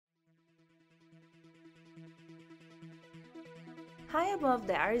High above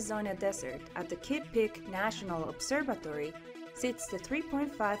the Arizona desert at the Kitt Peak National Observatory sits the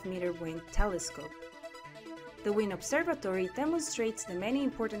 3.5-meter WIYN telescope. The WIYN Observatory demonstrates the many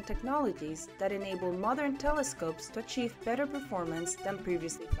important technologies that enable modern telescopes to achieve better performance than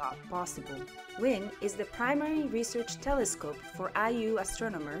previously thought possible. WIYN is the primary research telescope for IU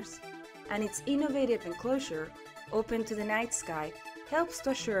astronomers, and its innovative enclosure, open to the night sky, helps to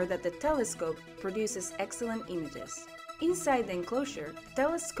assure that the telescope produces excellent images. Inside the enclosure, the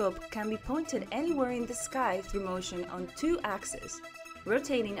telescope can be pointed anywhere in the sky through motion on two axes,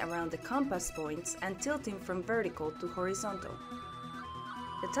 rotating around the compass points and tilting from vertical to horizontal.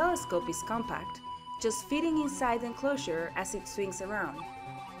 The telescope is compact, just fitting inside the enclosure as it swings around.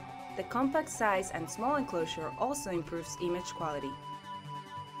 The compact size and small enclosure also improves image quality.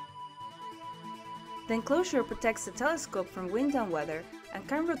 The enclosure protects the telescope from wind and weather and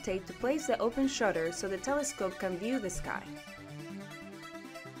can rotate to place the open shutter so the telescope can view the sky.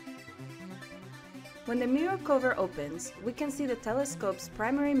 When the mirror cover opens, we can see the telescope's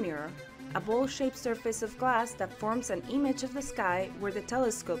primary mirror, a bowl-shaped surface of glass that forms an image of the sky where the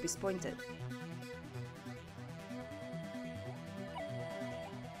telescope is pointed.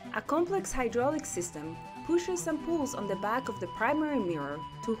 A complex hydraulic system pushes and pulls on the back of the primary mirror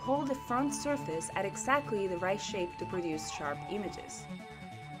to hold the front surface at exactly the right shape to produce sharp images.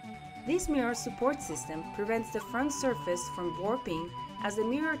 This mirror support system prevents the front surface from warping as the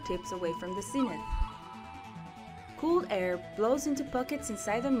mirror tips away from the zenith. Cooled air blows into pockets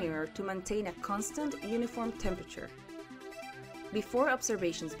inside the mirror to maintain a constant, uniform temperature. Before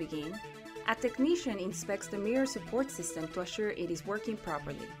observations begin, a technician inspects the mirror support system to assure it is working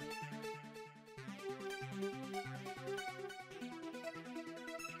properly.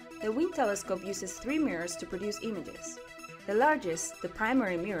 The WIYN telescope uses 3 mirrors to produce images. The largest, the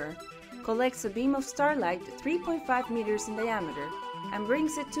primary mirror, collects a beam of starlight 3.5 meters in diameter and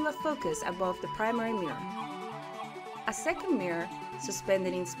brings it to a focus above the primary mirror. A second mirror,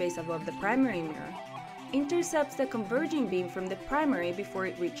 suspended in space above the primary mirror, intercepts the converging beam from the primary before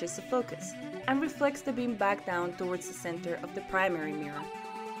it reaches the focus and reflects the beam back down towards the center of the primary mirror.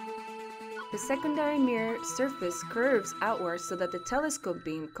 The secondary mirror surface curves outward so that the telescope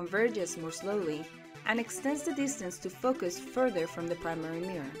beam converges more slowly and extends the distance to focus further from the primary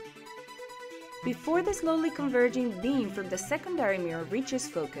mirror. Before the slowly converging beam from the secondary mirror reaches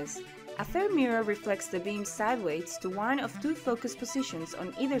focus, a third mirror reflects the beam sideways to one of 2 focus positions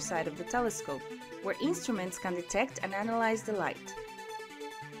on either side of the telescope, where instruments can detect and analyze the light.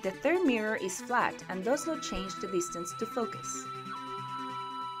 The third mirror is flat and does not change the distance to focus.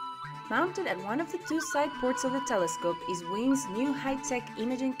 Mounted at one of the 2 side ports of the telescope is WIYN's new high-tech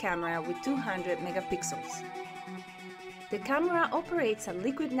imaging camera with 200 megapixels. The camera operates at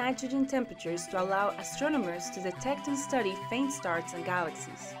liquid nitrogen temperatures to allow astronomers to detect and study faint stars and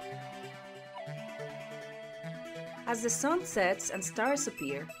galaxies. As the sun sets and stars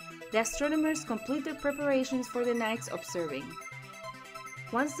appear, the astronomers complete their preparations for the night's observing.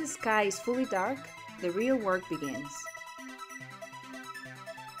 Once the sky is fully dark, the real work begins.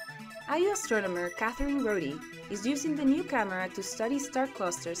 IU astronomer Catherine Rohde is using the new camera to study star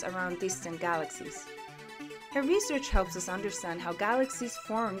clusters around distant galaxies. Her research helps us understand how galaxies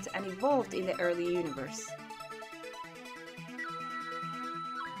formed and evolved in the early universe.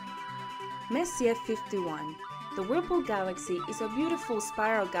 Messier 51. The Whirlpool Galaxy is a beautiful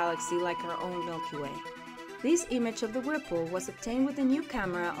spiral galaxy like our own Milky Way. This image of the Whirlpool was obtained with the new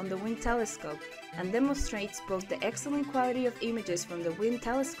camera on the WIYN telescope and demonstrates both the excellent quality of images from the WIYN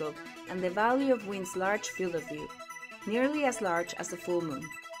telescope and the value of WIYN's large field of view, nearly as large as the full moon.